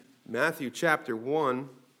Matthew chapter 1.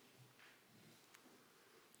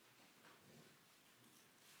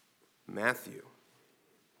 Matthew.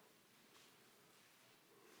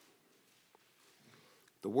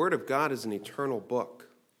 The Word of God is an eternal book.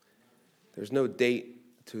 There's no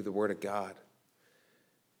date to the Word of God.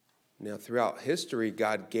 Now, throughout history,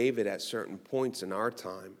 God gave it at certain points in our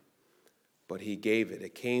time, but He gave it.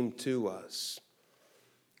 It came to us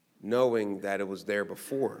knowing that it was there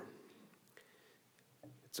before.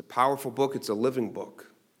 It's a powerful book. It's a living book.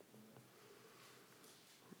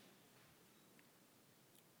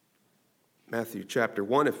 Matthew chapter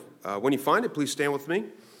 1. When you find it, please stand with me.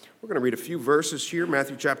 We're going to read a few verses here,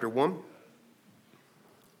 Matthew chapter 1.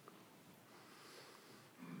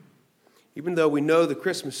 Even though we know the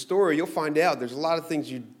Christmas story, you'll find out there's a lot of things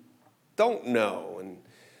you don't know. And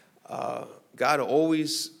God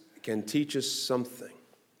always can teach us something.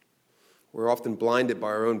 We're often blinded by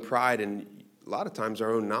our own pride and a lot of times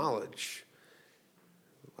our own knowledge.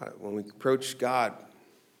 When we approach God,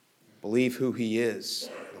 believe who He is,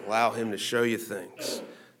 and allow Him to show you things.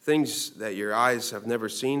 Things that your eyes have never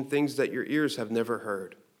seen, things that your ears have never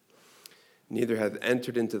heard. Neither have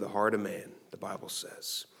entered into the heart of man, the Bible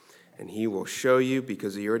says. And He will show you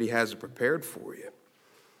because He already has it prepared for you.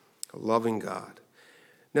 A loving God.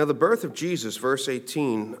 Now the birth of Jesus, verse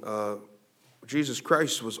 18, Jesus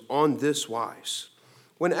Christ was on this wise.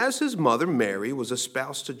 When as his mother Mary was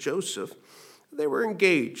espoused to Joseph, they were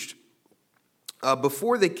engaged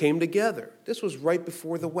before they came together. This was right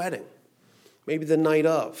before the wedding, maybe the night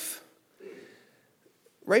of.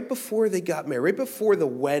 Right before they got married, right before the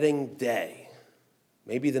wedding day,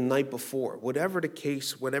 maybe the night before, whatever the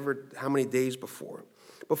case, how many days before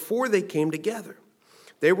they came together.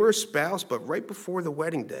 They were espoused, but right before the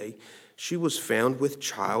wedding day, she was found with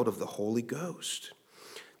child of the Holy Ghost.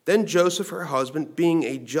 Then Joseph, her husband, being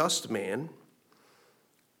a just man,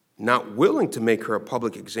 not willing to make her a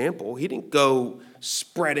public example, he didn't go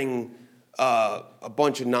spreading a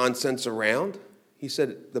bunch of nonsense around. He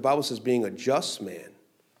said, the Bible says, being a just man,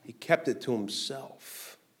 he kept it to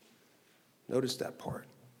himself. Notice that part.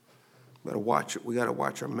 We got to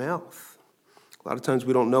watch our mouth. A lot of times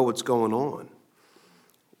we don't know what's going on.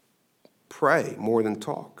 Pray more than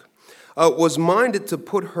talk. Was minded to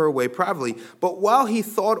put her away privately. But while he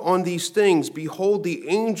thought on these things, behold, the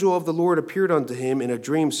angel of the Lord appeared unto him in a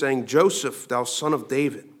dream, saying, Joseph, thou son of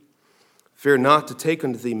David, fear not to take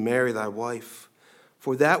unto thee Mary thy wife,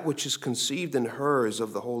 for that which is conceived in her is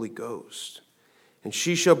of the Holy Ghost. And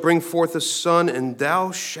she shall bring forth a son, and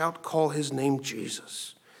thou shalt call his name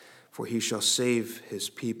Jesus, for he shall save his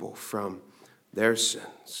people from their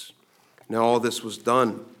sins. Now all this was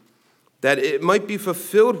done, that it might be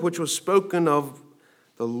fulfilled which was spoken of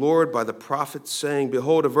the Lord by the prophet, saying,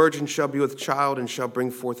 Behold, a virgin shall be with child, and shall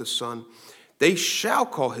bring forth a son. They shall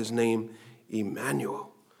call his name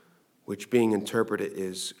Emmanuel, which being interpreted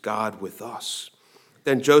is God with us.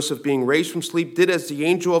 Then Joseph, being raised from sleep, did as the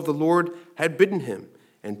angel of the Lord had bidden him,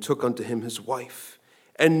 and took unto him his wife,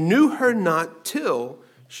 and knew her not till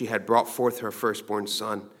she had brought forth her firstborn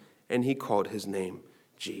son, and he called his name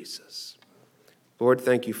Jesus. Lord,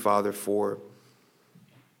 thank you, Father, for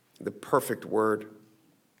the perfect word.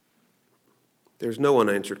 There's no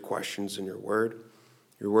unanswered questions in your word.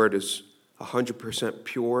 Your word is 100%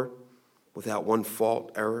 pure, without one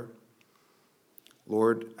fault, error.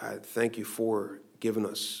 Lord, I thank you for giving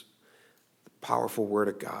us the powerful word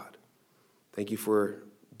of God. Thank you for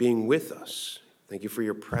being with us. Thank you for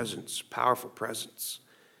your presence, powerful presence.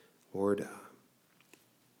 Lord,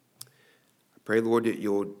 I pray, Lord, that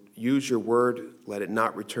you'll use your word. Let it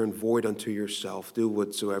not return void unto yourself. Do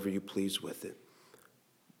whatsoever you please with it.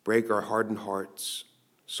 Break our hardened hearts.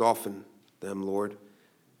 Soften them, Lord.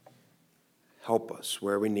 Help us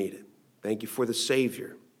where we need it. Thank you for the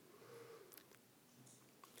Savior.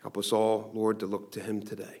 Help us all, Lord, to look to him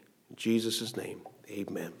today. In Jesus' name,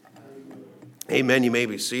 amen. Amen. You may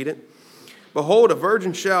be seated. Behold, a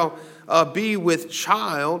virgin shall be with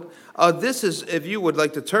child. This is, if you would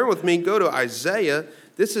like to turn with me, go to Isaiah.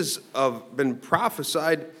 This has been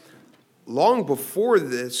prophesied long before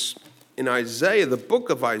this in Isaiah, the book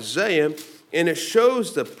of Isaiah, and it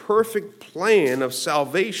shows the perfect plan of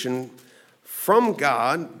salvation from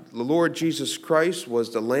God. The Lord Jesus Christ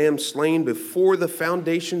was the lamb slain before the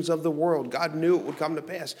foundations of the world. God knew it would come to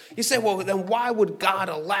pass. You say, well, then why would God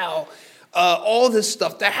allow all this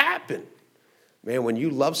stuff to happen? Man, when you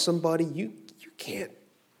love somebody, you can't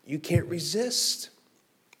resist.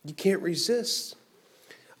 You can't resist.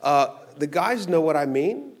 The guys know what I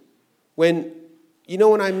mean. When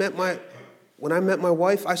I met my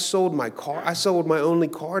wife, I sold my car. I sold my only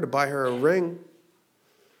car to buy her a ring.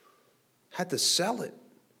 Had to sell it.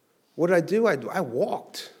 What did I do? I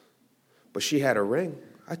walked. But she had a ring.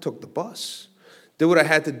 I took the bus. Did what I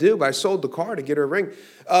had to do, but I sold the car to get her a ring.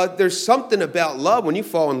 There's something about love. When you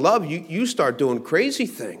fall in love, you start doing crazy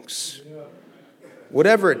things.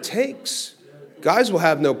 Whatever it takes. Guys will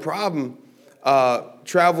have no problem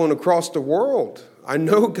traveling across the world. I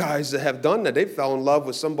know guys that have done that. They fell in love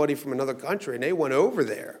with somebody from another country, and they went over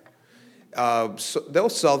there. So they'll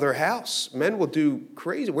sell their house. Men will do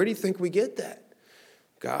crazy. Where do you think we get that?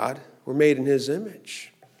 God, we're made in his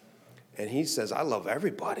image. And he says, I love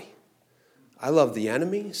everybody. I love the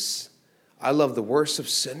enemies. I love the worst of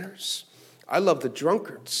sinners. I love the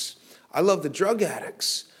drunkards. I love the drug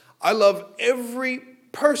addicts. I love every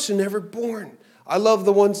person ever born. I love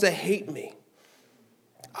the ones that hate me.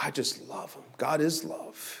 I just love them. God is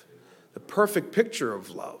love. The perfect picture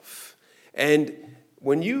of love. And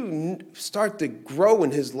when you start to grow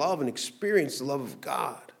in his love and experience the love of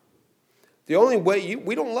God, the only way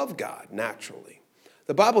we don't love God naturally.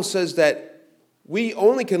 The Bible says that we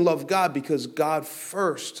only can love God because God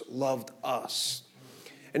first loved us.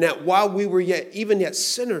 And that while we were even yet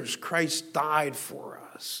sinners, Christ died for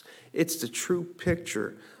us. It's the true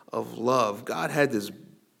picture of love. God had this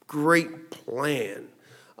great plan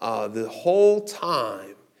the whole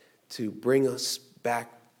time to bring us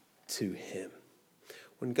back to him.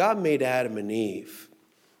 When God made Adam and Eve,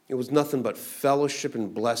 it was nothing but fellowship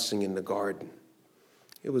and blessing in the garden.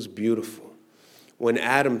 It was beautiful. When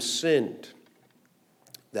Adam sinned,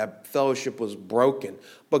 that fellowship was broken.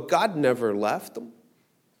 But God never left them.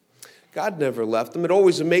 God never left them. It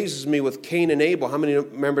always amazes me with Cain and Abel. How many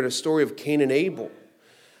remember the story of Cain and Abel?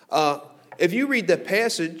 If you read the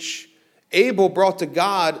passage, Abel brought to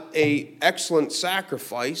God an excellent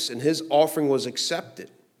sacrifice, and his offering was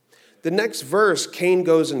accepted. The next verse, Cain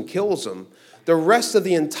goes and kills him. The rest of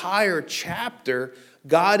the entire chapter,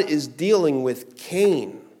 God is dealing with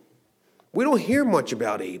Cain. We don't hear much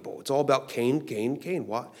about Abel. It's all about Cain, Cain, Cain.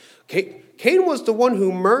 Why? Cain was the one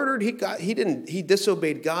who murdered. He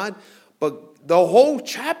disobeyed God. But the whole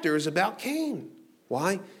chapter is about Cain.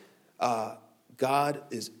 Why? God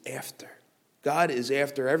is after. God is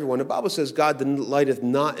after everyone. The Bible says God delighteth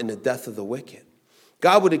not in the death of the wicked.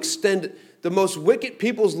 God would extend the most wicked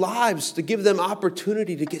people's lives to give them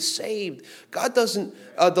opportunity to get saved. God doesn't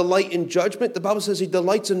delight in judgment. The Bible says he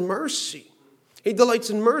delights in mercy. He delights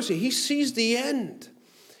in mercy. He sees the end.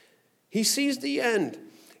 He sees the end.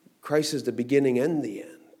 Christ is the beginning and the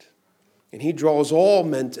end. And he draws all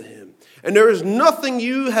men to him. And there is nothing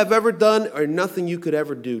you have ever done or nothing you could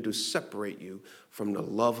ever do to separate you from the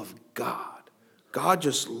love of God. God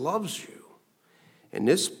just loves you. And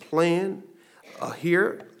this plan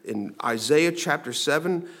here in Isaiah chapter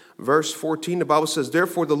 7, verse 14, the Bible says,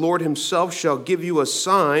 therefore the Lord himself shall give you a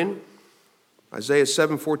sign. Isaiah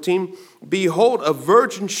 7:14, behold, a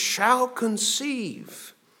virgin shall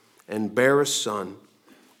conceive and bear a son,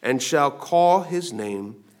 and shall call his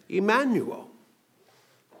name Emmanuel.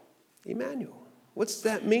 Emmanuel. What's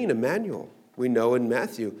that mean, Emmanuel? We know in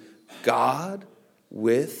Matthew, God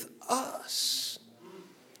with us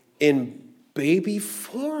in baby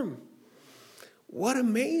form. What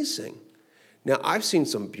amazing. Now, I've seen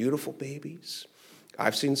some beautiful babies.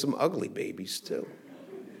 I've seen some ugly babies too.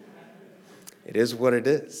 It is what it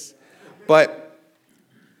is. But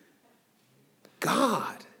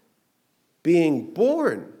God being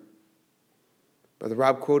born, Brother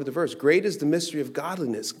Rob quoted the verse, great is the mystery of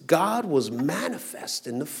godliness. God was manifest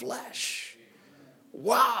in the flesh.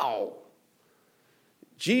 Wow.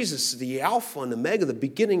 Jesus, the Alpha and Omega, the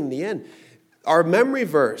beginning and the end. Our memory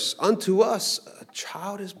verse, unto us a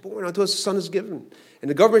child is born, unto us a son is given, and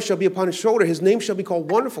the government shall be upon his shoulder. His name shall be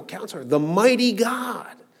called Wonderful Counselor, the Mighty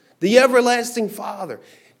God, the Everlasting Father.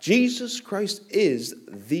 Jesus Christ is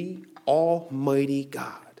the Almighty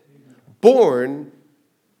God, born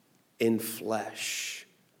in flesh,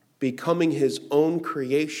 becoming his own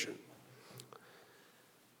creation.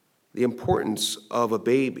 The importance of a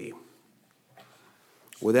baby.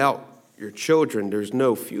 Without your children, there's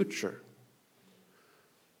no future.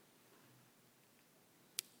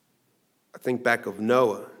 I think back of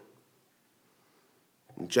Noah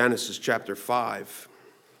in Genesis chapter 5.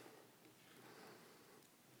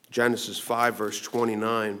 Genesis 5, verse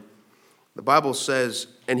 29. The Bible says,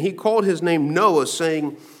 and he called his name Noah,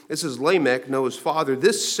 saying, this is Lamech, Noah's father,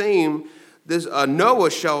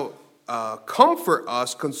 Noah shall comfort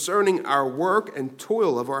us concerning our work and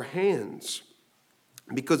toil of our hands,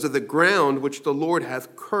 because of the ground which the Lord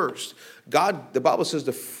hath cursed. God, the Bible says,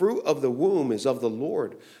 the fruit of the womb is of the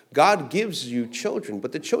Lord. God gives you children,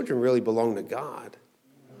 but the children really belong to God.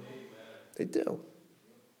 They do.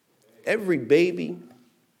 Every baby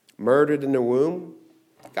murdered in the womb,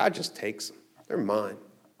 God just takes them. They're mine.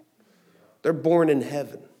 They're born in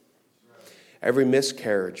heaven. Every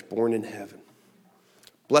miscarriage born in heaven.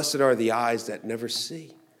 Blessed are the eyes that never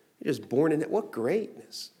see. You're just born in, what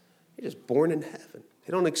greatness. You're just born in heaven.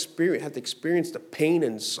 They don't have to experience the pain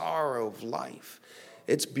and sorrow of life.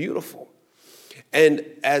 It's beautiful. And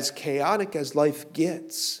as chaotic as life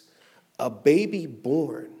gets, a baby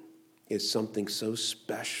born is something so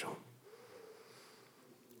special.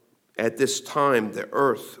 At this time, the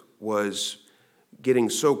earth was getting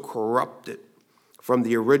so corrupted from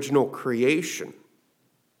the original creation.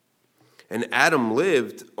 And Adam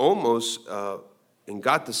lived almost and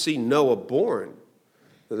got to see Noah born.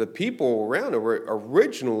 The people around were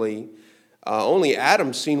originally, only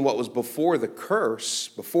Adam seen what was before the curse,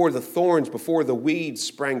 before the thorns, before the weeds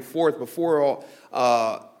sprang forth, before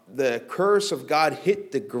all, the curse of God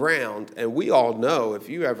hit the ground. And we all know,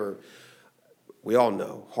 we all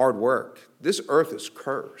know, hard work. This earth is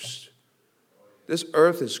cursed. This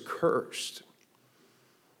earth is cursed.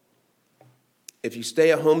 If you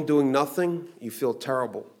stay at home doing nothing, you feel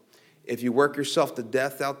terrible. If you work yourself to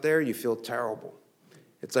death out there, you feel terrible.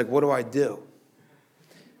 It's like, what do I do?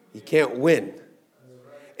 You can't win.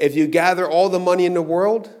 If you gather all the money in the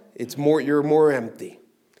world, you're more empty.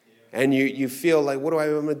 And you feel like, what am I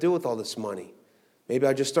going to do with all this money? Maybe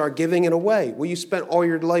I just start giving it away. Well, you spent all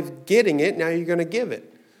your life getting it, now you're going to give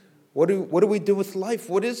it. What do we do with life?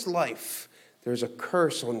 What is life? There's a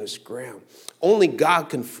curse on this ground. Only God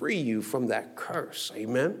can free you from that curse.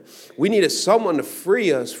 Amen? We needed someone to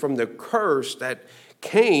free us from the curse that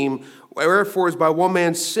came. Wherefore, as by one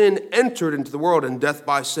man's sin entered into the world, and death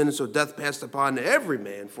by sin, and so death passed upon every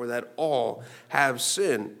man, for that all have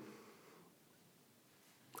sinned.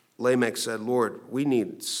 Lamech said, Lord, we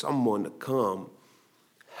need someone to come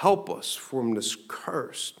help us from this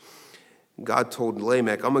curse. God told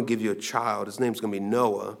Lamech, I'm going to give you a child. His name's going to be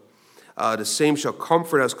Noah. The same shall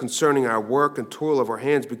comfort us concerning our work and toil of our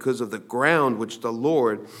hands because of the ground which the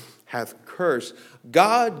Lord hath cursed.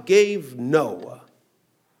 God gave Noah.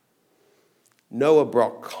 Noah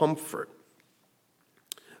brought comfort.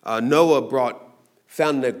 Noah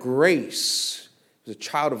found the grace. He was a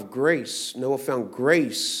child of grace. Noah found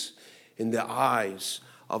grace in the eyes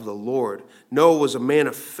of the Lord. Noah was a man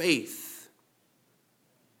of faith.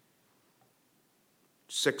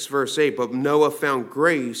 6 verse 8, but Noah found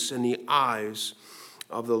grace in the eyes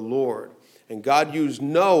of the Lord. And God used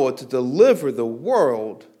Noah to deliver the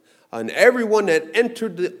world and everyone that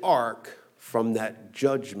entered the ark from that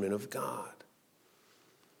judgment of God.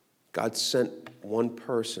 God sent one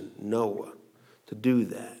person, Noah, to do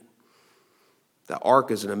that. The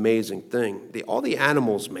ark is an amazing thing. All the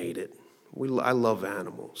animals made it. I love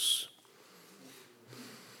animals.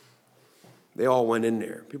 They all went in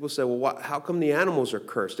there. People say, well, how come the animals are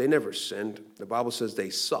cursed? They never sinned. The Bible says they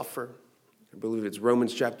suffer. I believe it's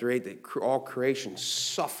Romans chapter 8, that all creation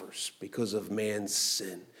suffers because of man's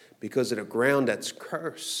sin. Because of the ground that's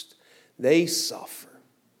cursed, they suffer.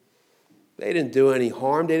 They didn't do any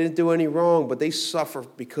harm. They didn't do any wrong, but they suffer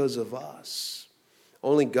because of us.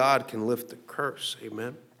 Only God can lift the curse.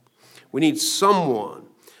 Amen. We need someone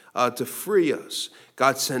to free us.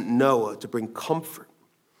 God sent Noah to bring comfort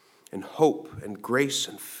and hope and grace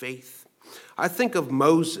and faith. I think of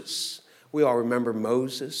Moses. We all remember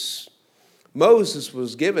Moses. Moses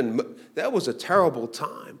was that was a terrible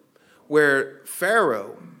time where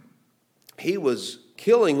Pharaoh, he was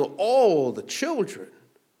killing all the children.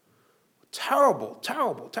 Terrible,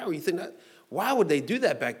 terrible, terrible. You think that, why would they do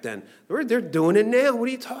that back then? They're doing it now. What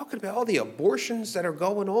are you talking about? All the abortions that are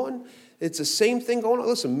going on? It's the same thing going on.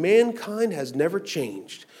 Listen, mankind has never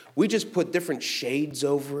changed. We just put different shades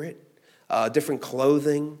over it, different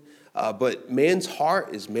clothing. But man's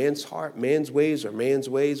heart is man's heart. Man's ways are man's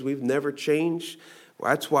ways. We've never changed.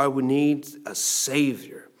 Well, that's why we need a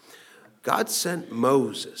Savior. God sent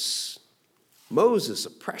Moses. Moses,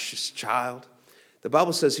 a precious child. The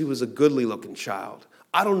Bible says he was a goodly-looking child.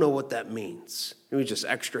 I don't know what that means. He was just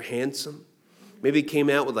extra handsome. Maybe he came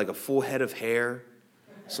out with like a full head of hair,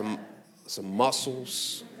 some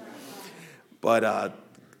muscles. But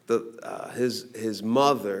his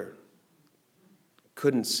mother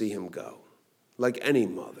couldn't see him go, like any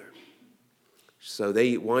mother. So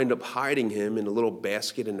they wind up hiding him in a little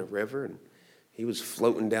basket in the river, and he was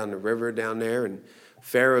floating down the river down there, and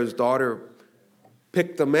Pharaoh's daughter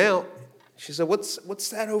picked him out. She said, what's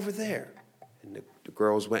that over there? And the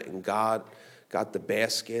girls went and got the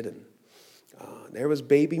basket, and there was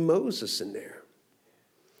baby Moses in there.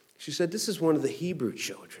 She said, this is one of the Hebrew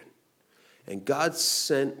children. And God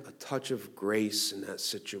sent a touch of grace in that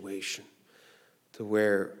situation to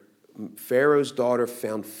where Pharaoh's daughter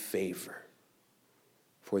found favor.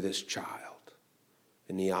 for this child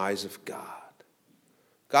in the eyes of God.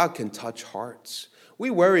 God can touch hearts. We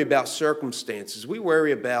worry about circumstances. We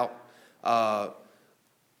worry about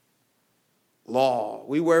law.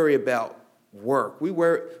 We worry about work.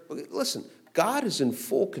 Listen, God is in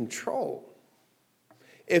full control.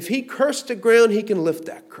 If he cursed the ground, he can lift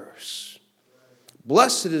that curse.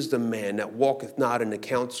 Blessed is the man that walketh not in the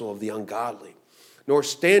counsel of the ungodly, nor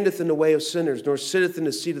standeth in the way of sinners, nor sitteth in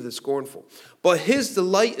the seat of the scornful. But his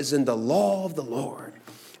delight is in the law of the Lord,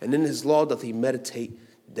 and in his law doth he meditate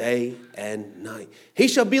day and night. He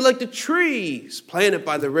shall be like the trees planted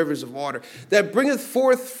by the rivers of water, that bringeth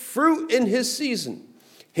forth fruit in his season.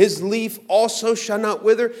 His leaf also shall not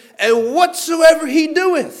wither, and whatsoever he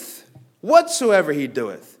doeth.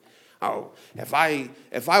 Oh, if I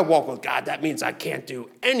walk with God, that means I can't do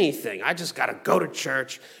anything. I just got to go to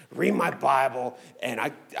church, read my Bible, and I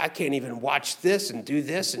can't even watch this and do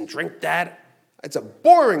this and drink that. It's a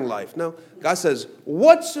boring life. No, God says,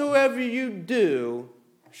 whatsoever you do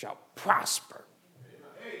shall prosper.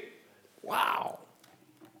 Wow.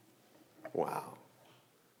 Wow.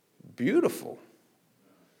 Beautiful.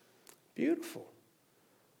 Beautiful.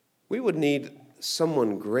 We would need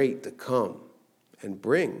someone great to come and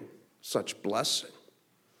bring such blessing.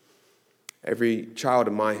 Every child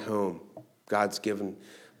in my home, God's given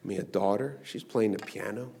me a daughter. She's playing the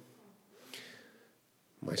piano.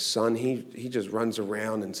 My son, he just runs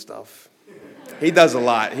around and stuff. He does a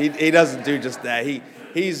lot. He doesn't do just that.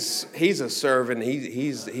 He's a servant.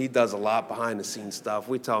 He does a lot behind the scenes stuff.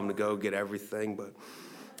 We tell him to go get everything, but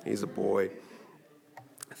he's a boy.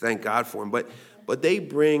 Thank God for him. But they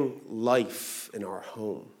bring life in our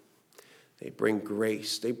home. They bring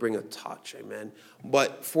grace. They bring a touch, amen.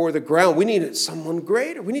 But for the ground, we need someone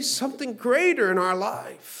greater. We need something greater in our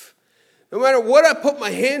life. No matter what I put my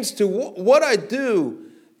hands to, what I do,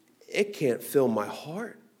 it can't fill my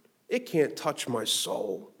heart. It can't touch my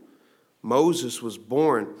soul. Moses was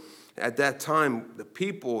born. At that time,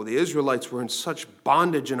 the Israelites were in such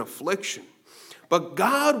bondage and affliction. But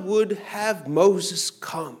God would have Moses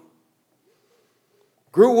come.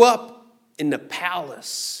 Grew up in the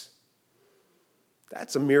palace.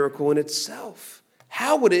 That's a miracle in itself.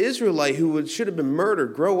 How would an Israelite who should have been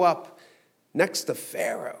murdered grow up next to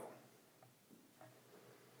Pharaoh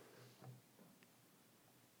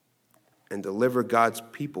and deliver God's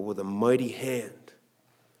people with a mighty hand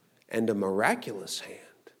and a miraculous hand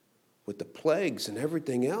with the plagues and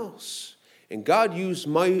everything else? And God used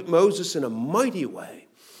Moses in a mighty way,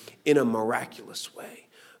 in a miraculous way.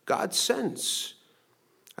 God sends.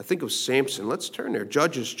 I think of Samson. Let's turn there.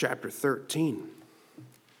 Judges chapter 13.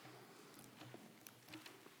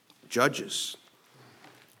 Judges.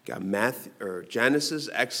 Got Genesis,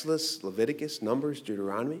 Exodus, Leviticus, Numbers,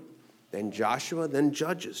 Deuteronomy, then Joshua, then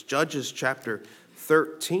Judges. Judges chapter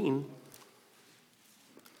 13.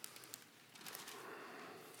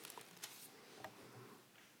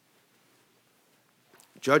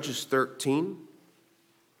 Judges 13.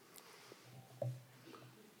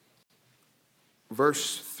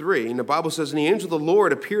 Verse 3, and the Bible says, and the angel of the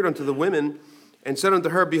Lord appeared unto the women and said unto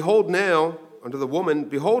her, behold now, unto the woman,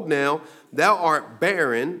 behold now, thou art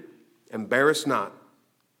barren and bearest not.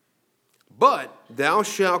 But thou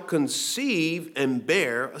shalt conceive and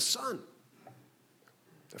bear a son.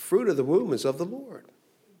 The fruit of the womb is of the Lord.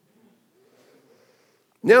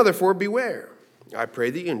 Now therefore beware, I pray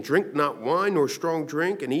thee, and drink not wine nor strong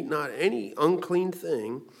drink, and eat not any unclean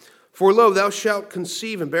thing. For lo, thou shalt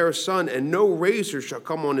conceive and bear a son, and no razor shall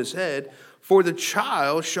come on his head. For the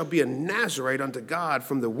child shall be a Nazarite unto God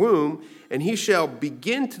from the womb, and he shall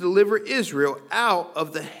begin to deliver Israel out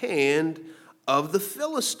of the hand of the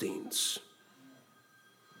Philistines.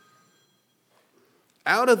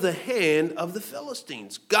 Out of the hand of the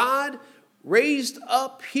Philistines. God raised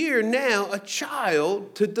up here now a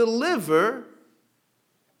child to deliver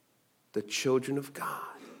the children of God.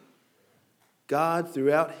 God,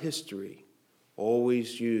 throughout history,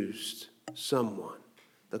 always used someone,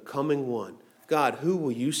 the coming one. God, who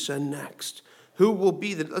will you send next? Who will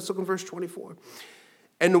be the... Let's look in verse 24.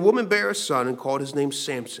 And the woman bare a son and called his name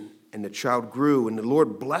Samson. And the child grew, and the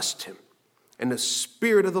Lord blessed him. And the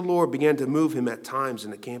Spirit of the Lord began to move him at times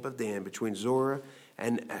in the camp of Dan, between Zorah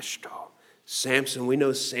and Eshtaol. Samson, we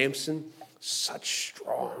know Samson, such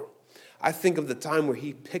strong. I think of the time where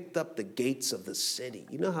he picked up the gates of the city.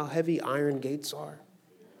 You know how heavy iron gates are?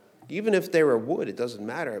 Even if they were wood, it doesn't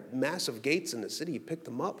matter. Massive gates in the city, he picked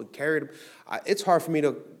them up and carried them. It's hard for me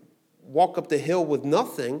to walk up the hill with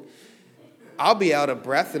nothing. I'll be out of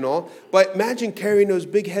breath and all. But imagine carrying those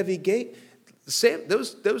big, heavy gates.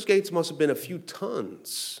 Those gates must have been a few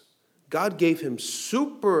tons. God gave him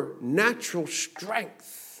supernatural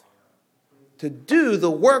strength. to do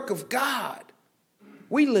the work of God.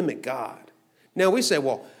 We limit God. Now we say,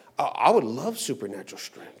 well, I would love supernatural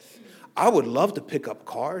strength. I would love to pick up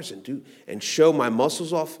cars and show my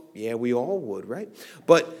muscles off. Yeah, we all would, right?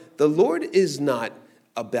 But the Lord is not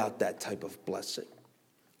about that type of blessing.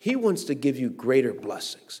 He wants to give you greater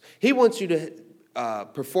blessings. He wants you to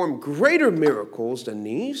perform greater miracles than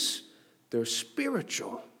these. They're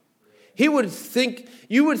spiritual. You would think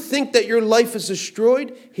that your life is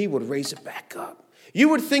destroyed. He would raise it back up. You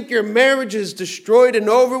would think your marriage is destroyed and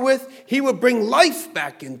over with. He would bring life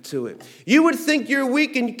back into it. You would think you're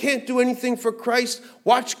weak and you can't do anything for Christ.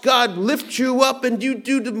 Watch God lift you up and you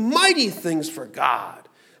do the mighty things for God.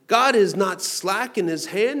 God is not slack in his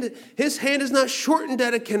hand. His hand is not shortened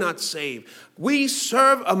that it cannot save. We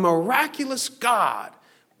serve a miraculous God,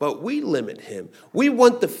 but we limit him. We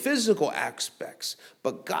want the physical aspects,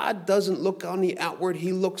 but God doesn't look on the outward.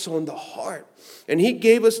 He looks on the heart. And he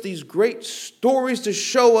gave us these great stories to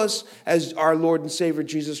show us, as our Lord and Savior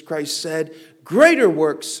Jesus Christ said, greater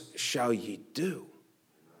works shall ye do.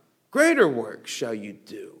 Greater works shall you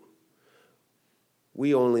do.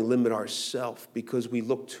 We only limit ourselves because we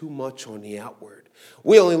look too much on the outward.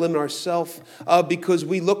 We only limit ourselves because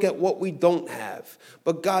we look at what we don't have.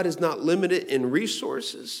 But God is not limited in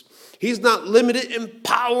resources. He's not limited in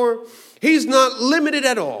power. He's not limited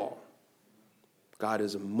at all. God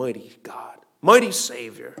is a mighty God, mighty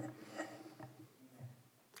Savior.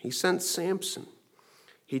 He sent Samson.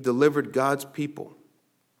 He delivered God's people.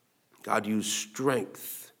 God used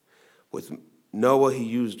strength. With Noah, he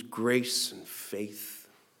used grace and faith.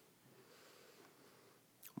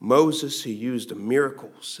 Moses, he used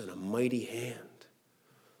miracles and a mighty hand.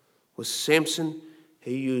 With Samson,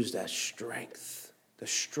 he used that strength, the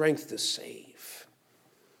strength to save.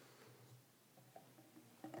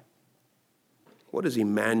 What does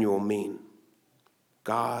Emmanuel mean?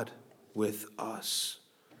 God with us.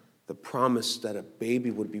 The promise that a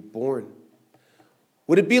baby would be born.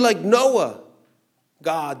 Would it be like Noah,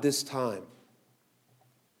 God this time?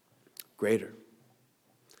 Greater.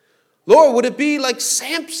 Lord, would it be like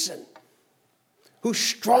Samson, who's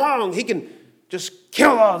strong? He can just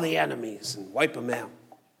kill all the enemies and wipe them out.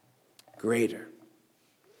 Greater.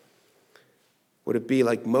 Would it be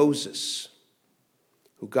like Moses,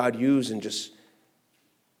 who God used and just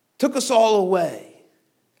took us all away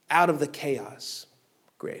out of the chaos?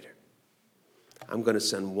 Greater. I'm going to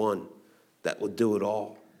send one that will do it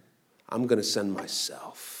all. I'm going to send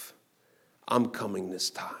myself. I'm coming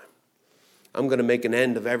this time. I'm going to make an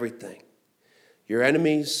end of everything. Your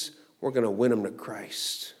enemies, we're going to win them to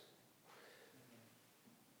Christ.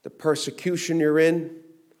 The persecution you're in,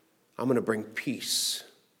 I'm going to bring peace.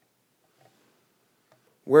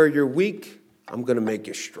 Where you're weak, I'm going to make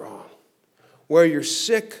you strong. Where you're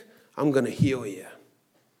sick, I'm going to heal you.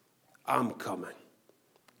 I'm coming.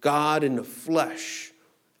 God in the flesh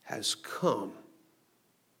has come.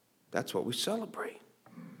 That's what we celebrate.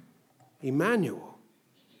 Emmanuel.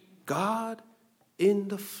 God in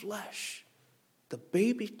the flesh, the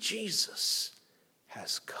baby Jesus,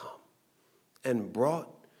 has come and brought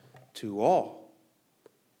to all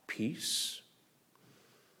peace.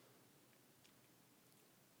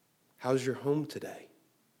 How's your home today?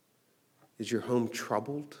 Is your home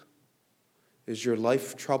troubled? Is your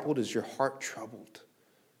life troubled? Is your heart troubled?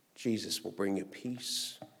 Jesus will bring you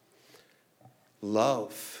peace.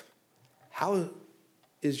 Love. How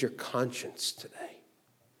is your conscience today?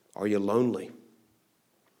 Are you lonely?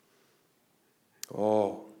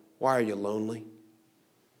 Oh, why are you lonely?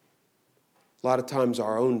 A lot of times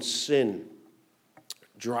our own sin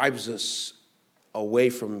drives us away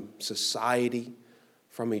from society,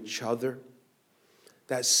 from each other.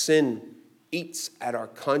 That sin eats at our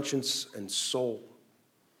conscience and soul.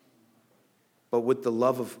 But with the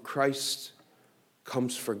love of Christ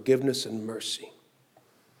comes forgiveness and mercy.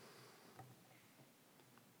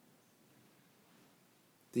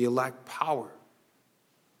 Do you lack power?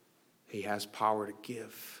 He has power to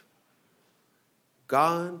give.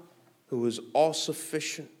 God, who is all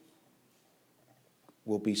sufficient,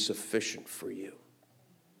 will be sufficient for you.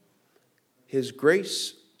 His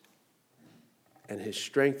grace and his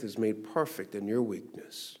strength is made perfect in your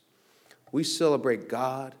weakness. We celebrate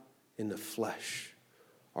God in the flesh,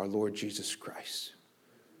 our Lord Jesus Christ.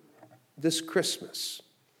 This Christmas,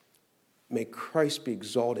 may Christ be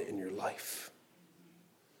exalted in your life.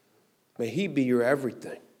 May he be your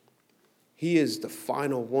everything. He is the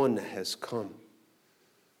final one that has come.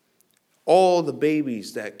 All the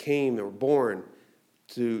babies that came and were born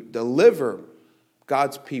to deliver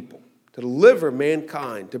God's people, to deliver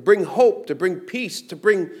mankind, to bring hope, to bring peace, to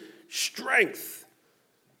bring strength,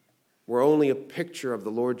 We're only a picture of the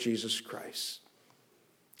Lord Jesus Christ,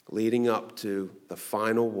 leading up to the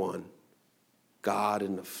final one, God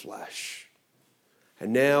in the flesh.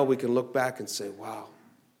 And now we can look back and say, wow,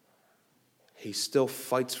 he still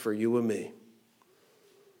fights for you and me.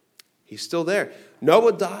 He's still there.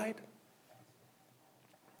 Noah died.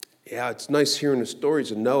 Yeah, it's nice hearing the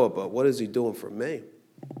stories of Noah, but what is he doing for me?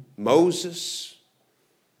 Moses,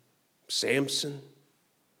 Samson,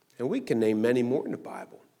 and we can name many more in the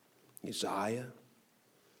Bible. Uzziah,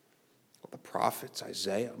 the prophets,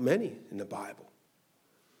 Isaiah, many in the Bible.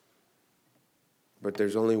 But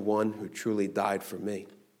there's only one who truly died for me.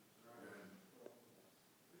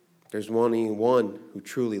 There's only one who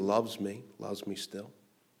truly loves me still.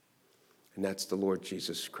 And that's the Lord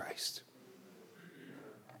Jesus Christ.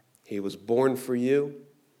 He was born for you,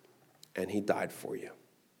 and he died for you.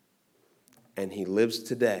 And he lives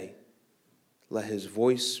today. Let his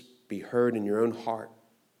voice be heard in your own heart.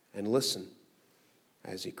 And listen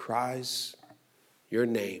as he cries your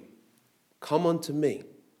name. Come unto me,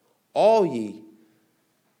 all ye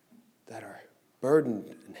that are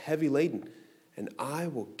burdened and heavy laden, and I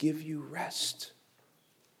will give you rest,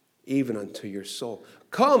 even unto your soul.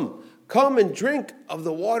 Come and drink of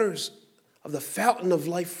the waters of the fountain of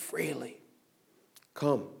life freely.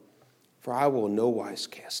 Come, for I will in no wise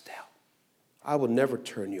cast out. I will never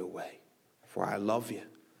turn you away, for I love you.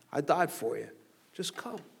 I died for you. Just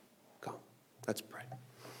come. Come. Let's pray.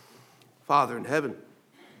 Father in heaven,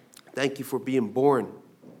 thank you for being born,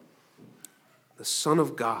 the Son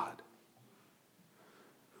of God,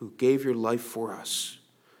 who gave your life for us,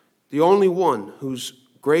 the only one whose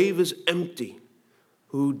grave is empty,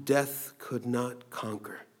 who death could not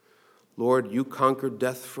conquer. Lord, you conquered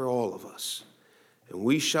death for all of us, and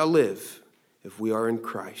we shall live if we are in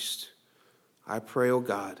Christ. I pray, oh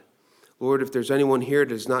God, Lord, if there's anyone here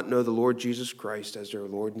that does not know the Lord Jesus Christ as their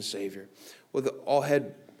Lord and Savior, with all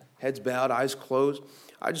heads bowed, eyes closed,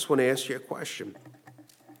 I just want to ask you a question.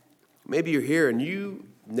 Maybe you're here and you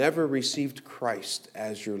never received Christ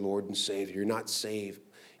as your Lord and Savior. You're not saved.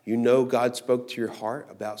 You know God spoke to your heart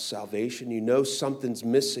about salvation. You know something's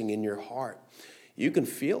missing in your heart. You can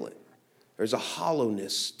feel it. There's a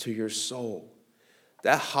hollowness to your soul.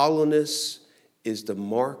 That hollowness is the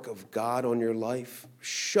mark of God on your life,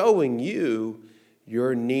 showing you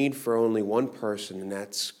your need for only one person, and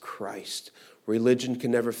that's Christ. Religion can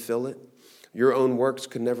never fill it. Your own works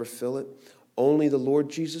can never fill it. Only the Lord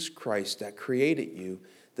Jesus Christ that created you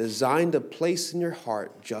designed a place in your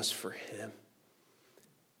heart just for him.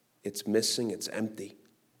 It's missing. It's empty.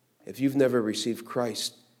 If you've never received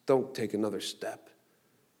Christ, don't take another step.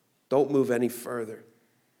 Don't move any further.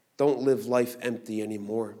 Don't live life empty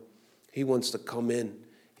anymore. He wants to come in.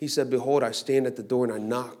 He said, behold, I stand at the door and I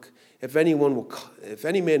knock. If any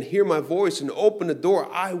man hear my voice and open the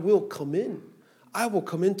door, I will come in. I will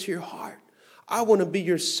come into your heart. I want to be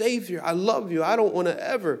your Savior. I love you. I don't want to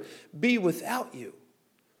ever be without you.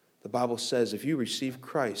 The Bible says if you receive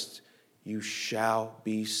Christ, you shall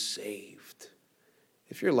be saved.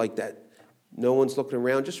 If you're like that, no one's looking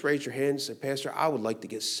around, just raise your hand and say, Pastor, I would like to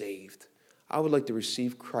get saved. I would like to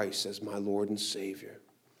receive Christ as my Lord and Savior.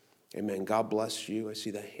 Amen. God bless you. I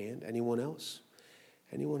see that hand. Anyone else?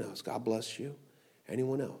 Anyone else? God bless you.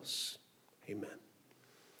 Anyone else? Amen.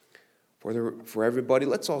 For everybody,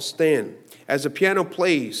 let's all stand. As the piano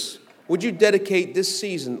plays, would you dedicate this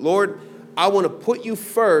season? Lord, I want to put you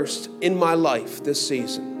first in my life this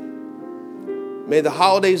season. May the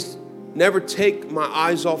holidays never take my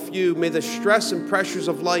eyes off you. May the stress and pressures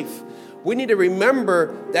of life. We need to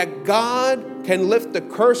remember that God can lift the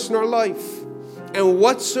curse in our life. And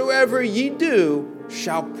whatsoever ye do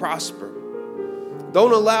shall prosper.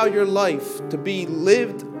 Don't allow your life to be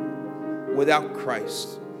lived without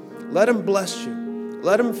Christ. Let him bless you.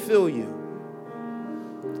 Let him fill you.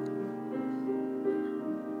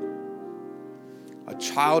 A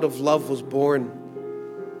child of love was born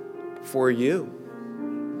for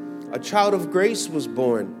you. A child of grace was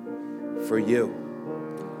born for you.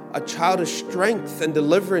 A child of strength and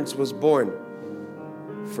deliverance was born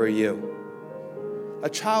for you. A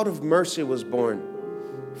child of mercy was born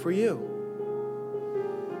for you.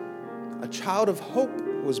 A child of hope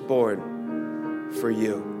was born for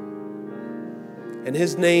you. And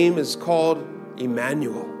his name is called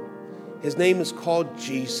Emmanuel. His name is called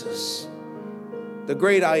Jesus, the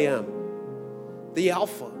great I am, the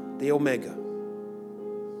Alpha, the Omega,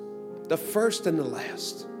 the first and the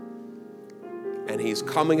last. And he's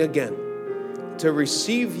coming again to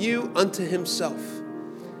receive you unto himself,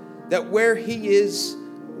 that where he is,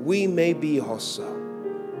 we may be also.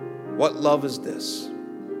 What love is this?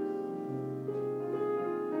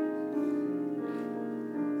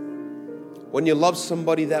 When you love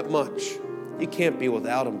somebody that much, you can't be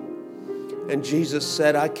without them. And Jesus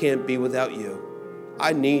said, I can't be without you.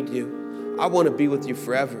 I need you. I want to be with you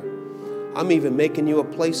forever. I'm even making you a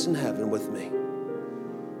place in heaven with me.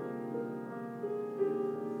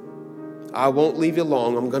 I won't leave you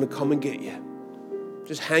long. I'm going to come and get you.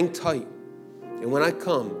 Just hang tight. And when I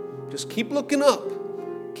come, just keep looking up.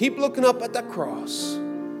 Keep looking up at that cross.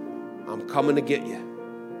 I'm coming to get you.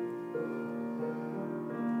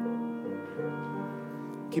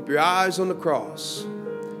 Keep your eyes on the cross.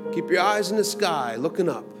 Keep your eyes in the sky, looking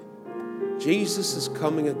up. Jesus is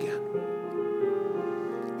coming again.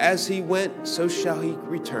 As he went, so shall he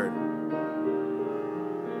return.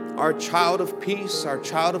 Our child of peace, our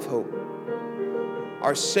child of hope,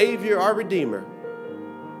 our Savior, our Redeemer,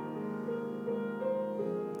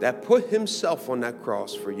 that put himself on that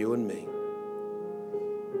cross for you and me.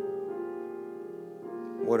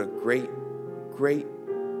 What a great, great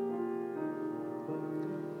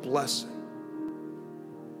blessing.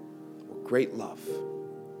 What great love.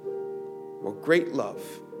 What great love.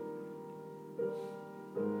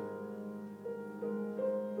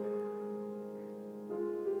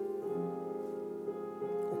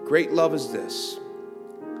 What great love is this,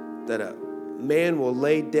 that a man will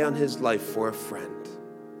lay down his life for a friend.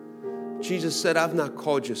 Jesus said, I've not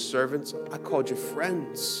called you servants, I called you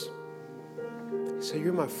friends. He said,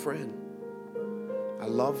 you're my friend. I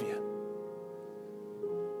love you.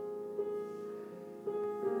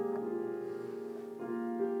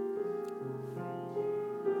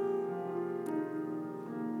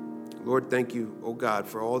 Lord, thank you, oh God,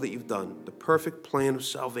 for all that you've done, the perfect plan of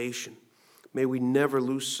salvation. May we never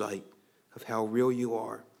lose sight of how real you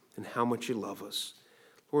are and how much you love us.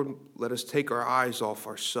 Lord, let us take our eyes off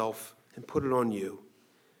ourselves and put it on you.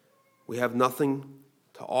 We have nothing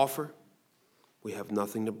to offer. We have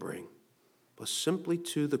nothing to bring, but simply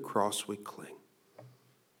to the cross we cling.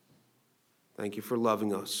 Thank you for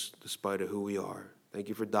loving us despite of who we are. Thank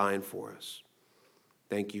you for dying for us.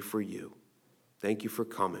 Thank you for you. Thank you for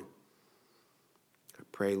coming. I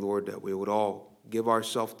pray, Lord, that we would all give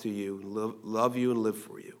ourselves to you, love you, and live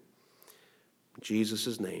for you. In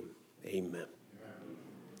Jesus' name, amen.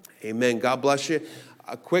 Amen. God bless you.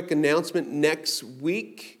 A quick announcement. Next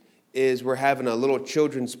week is we're having a little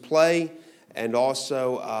children's play, and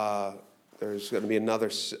also there's going to be another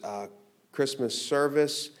Christmas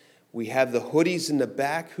service. We have the hoodies in the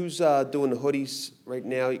back. Who's doing the hoodies right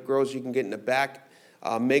now? Girls, you can get in the back.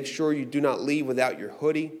 Make sure you do not leave without your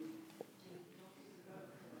hoodie.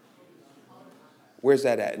 Where's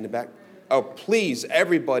that at? In the back? Oh, please,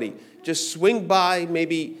 everybody, just swing by.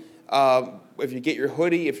 Maybe if you get your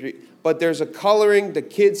hoodie. But there's a coloring. The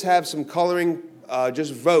kids have some coloring.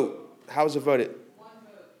 Just vote. How's it voted? One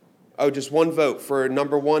vote. Oh, just one vote for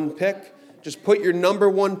number one pick. Just put your number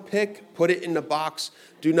one pick. Put it in the box.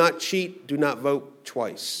 Do not cheat. Do not vote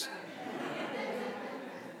twice.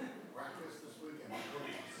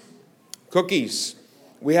 Cookies.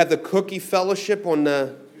 We have the cookie fellowship on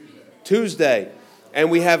the Tuesday. And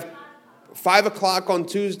we have 5 o'clock on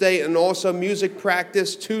Tuesday, and also music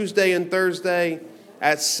practice Tuesday and Thursday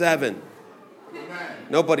at 7. Amen.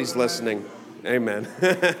 Nobody's listening. Amen.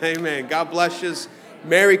 Amen. God bless you.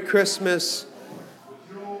 Merry Christmas.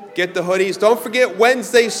 Get the hoodies. Don't forget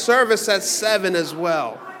Wednesday service at 7 as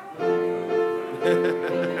well.